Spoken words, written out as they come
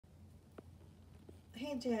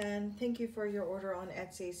Hey Jen, thank you for your order on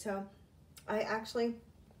Etsy. So I actually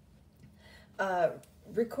uh,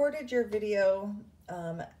 recorded your video,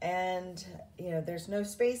 and there's no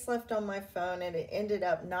space left on my phone, and it ended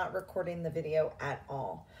up not recording the video at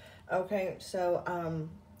all. Okay, so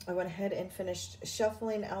I went ahead and finished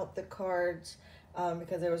shuffling out the cards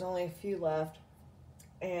because there was only a few left,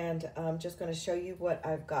 and I'm just going to show you what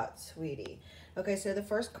I've got, sweetie. Okay, so the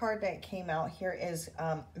first card that came out here is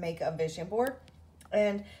make a vision board.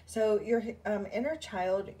 And so your inner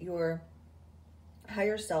child, your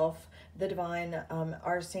higher self, the divine,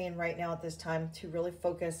 are saying right now at this time to really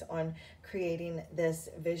focus on creating this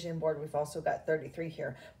vision board. We've also got 33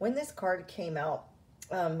 here. When this card came out,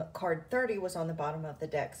 card 30 was on the bottom of the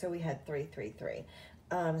deck, so we had 333.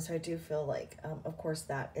 So I do feel like, of course,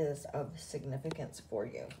 that is of significance for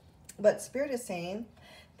you. But Spirit is saying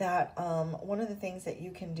that one of the things that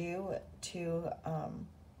you can do to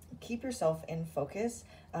keep yourself in focus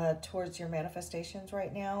towards your manifestations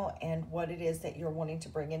right now and what it is that you're wanting to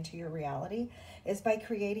bring into your reality is by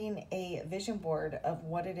creating a vision board of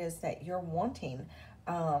what it is that you're wanting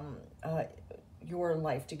your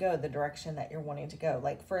life to go, the direction that you're wanting to go.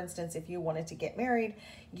 Like, for instance, if you wanted to get married,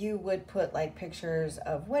 you would put like pictures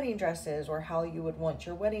of wedding dresses or how you would want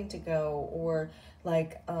your wedding to go, or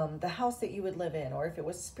like the house that you would live in, or if it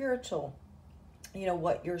was spiritual,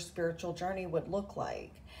 what your spiritual journey would look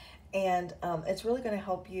like. And it's really going to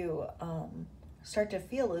help you start to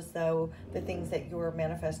feel as though the things that you're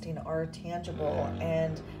manifesting are tangible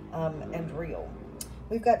and real.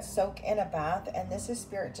 We've got soak in a bath, and this is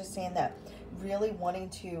Spirit just saying that really wanting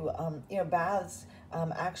to, baths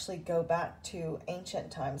actually go back to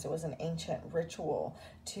ancient times. It was an ancient ritual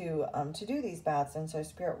to do these baths, and so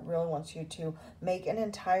Spirit really wants you to make an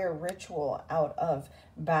entire ritual out of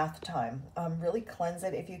bath time. Really cleanse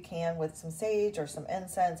it if you can with some sage or some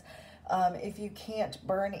incense. If you can't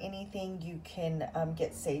burn anything, you can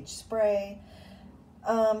get sage spray.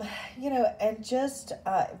 And just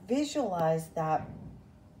visualize that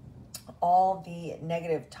all the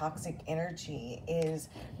negative toxic energy is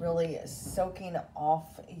really soaking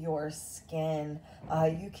off your skin.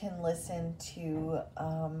 You can listen to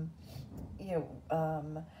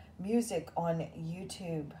music on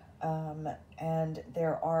YouTube, and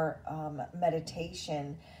there are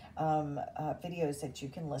meditation videos that you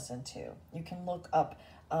can listen to. You can look up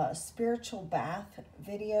spiritual bath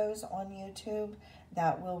videos on YouTube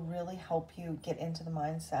that will really help you get into the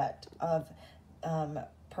mindset of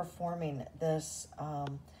performing this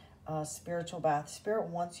spiritual bath. Spirit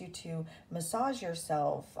wants you to massage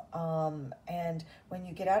yourself, and when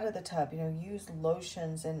you get out of the tub, use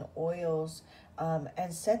lotions and oils,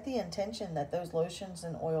 and set the intention that those lotions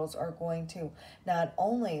and oils are going to not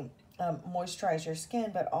only moisturize your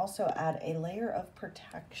skin, but also add a layer of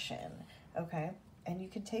protection. Okay. And you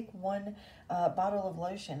can take one bottle of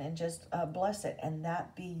lotion and just bless it, and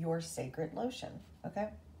that be your sacred lotion. Okay.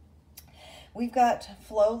 We've got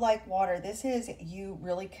flow like water. This is you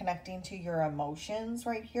really connecting to your emotions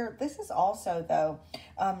right here. This is also, though,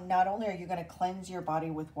 not only are you going to cleanse your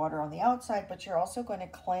body with water on the outside, but you're also going to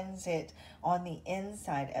cleanse it on the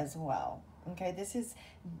inside as well. Okay, this is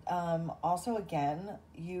also, again,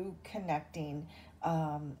 you connecting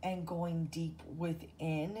and going deep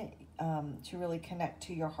within to really connect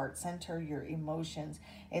to your heart center, your emotions.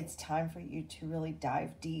 It's time for you to really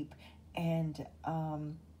dive deep and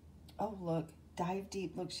oh, look, dive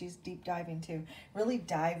deep. Look, she's deep diving too. Really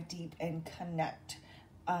dive deep and connect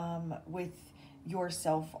with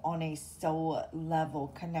yourself on a soul level,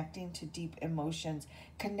 connecting to deep emotions,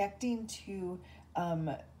 connecting to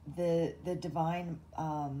the divine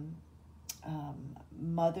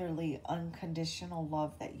motherly unconditional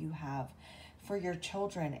love that you have for your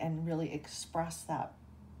children, and really express that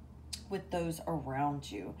with those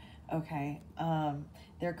around you. Okay,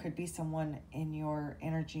 there could be someone in your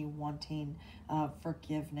energy wanting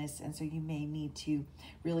forgiveness, and so you may need to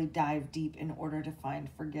really dive deep in order to find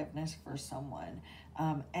forgiveness for someone.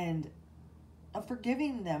 And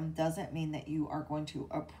forgiving them doesn't mean that you are going to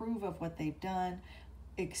approve of what they've done,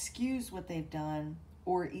 excuse what they've done,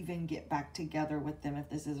 or even get back together with them if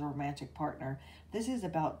this is a romantic partner. This is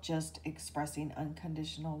about just expressing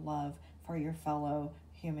unconditional love for your fellow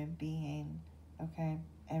human being, okay?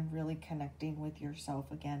 And really connecting with yourself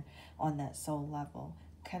again on that soul level,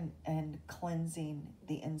 and cleansing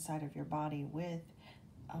the inside of your body with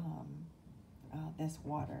this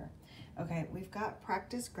water. Okay, we've got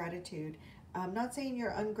practice gratitude. I'm not saying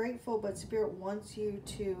you're ungrateful, but Spirit wants you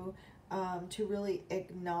to really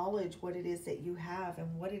acknowledge what it is that you have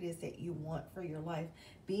and what it is that you want for your life.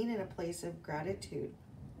 Being in a place of gratitude.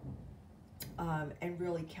 and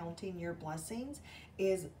really counting your blessings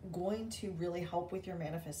is going to really help with your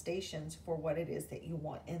manifestations for what it is that you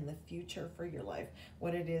want in the future for your life,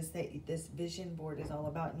 what it is that this vision board is all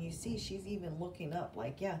about. And you see, she's even looking up,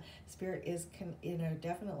 like, yeah, Spirit is,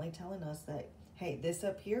 definitely telling us that, hey, this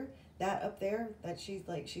up here, that up there, that she's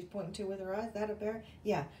pointing to with her eyes, that up there,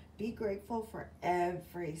 yeah, be grateful for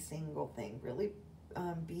every single thing. Really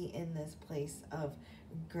be in this place of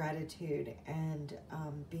gratitude and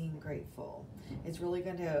being grateful. It's really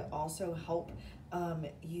going to also help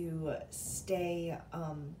you stay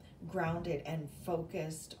grounded and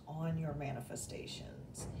focused on your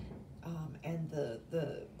manifestations and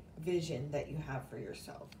the vision that you have for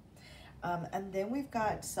yourself. And then we've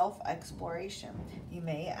got self-exploration. You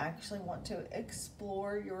may actually want to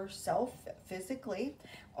explore yourself physically,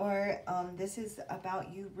 or this is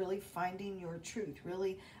about you really finding your truth,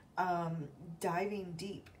 really diving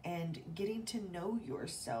deep and getting to know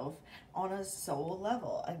yourself on a soul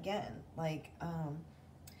level. Again, like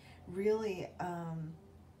really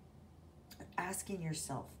asking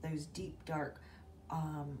yourself those deep, dark,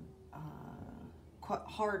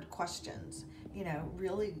 hard questions,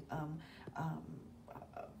 really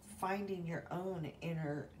finding your own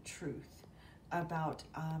inner truth about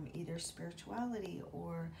either spirituality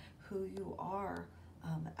or who you are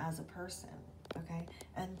as a person. Okay,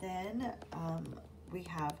 and then we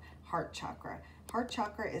have heart chakra. Heart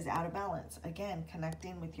chakra is out of balance. Again,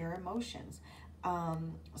 connecting with your emotions.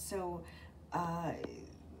 So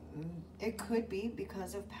it could be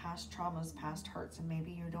because of past traumas, past hurts, and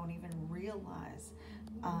maybe you don't even realize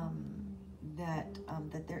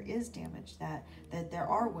that there is damage, that there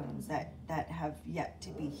are wounds that have yet to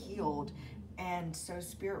be healed. And so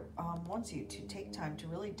Spirit wants you to take time to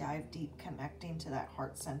really dive deep, connecting to that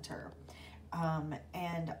heart center.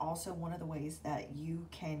 And also one of the ways that you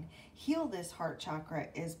can heal this heart chakra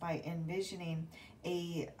is by envisioning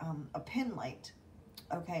a pin light.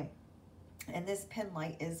 Okay, and this pin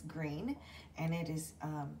light is green, and it is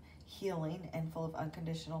healing and full of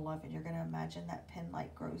unconditional love. And you're going to imagine that pin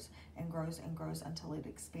light grows and grows and grows until it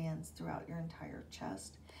expands throughout your entire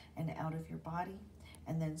chest and out of your body,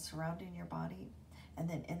 and then surrounding your body, and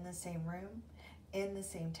then in the same room, in the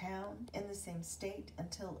same town, in the same state,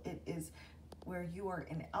 until it is where you are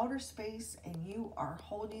in outer space and you are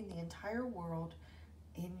holding the entire world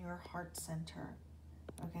in your heart center.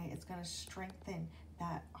 Okay, it's going to strengthen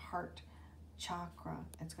that heart chakra.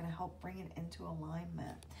 It's going to help bring it into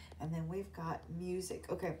alignment. And then we've got music,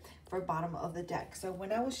 okay, for bottom of the deck. So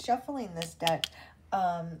when I was shuffling this deck,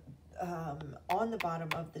 on the bottom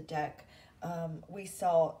of the deck, we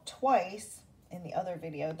saw twice in the other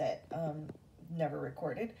video that never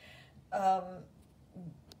recorded,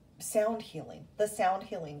 sound healing, the sound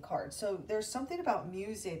healing card. So there's something about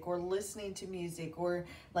music, or listening to music, or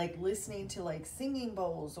like listening to like singing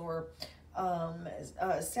bowls, or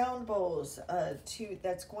sound bowls,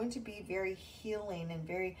 that's going to be very healing and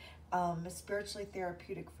very spiritually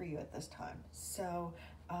therapeutic for you at this time. So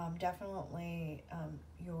definitely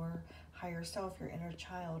your higher self, your inner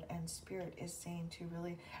child, and Spirit is saying to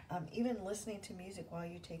really even listening to music while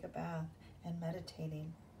you take a bath and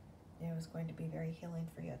meditating, is going to be very healing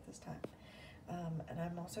for you at this time. And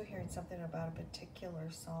I'm also hearing something about a particular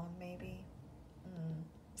song, maybe.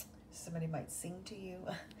 Somebody might sing to you.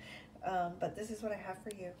 But this is what I have for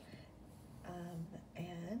you.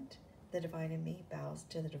 And the divine in me bows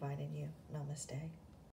to the divine in you. Namaste.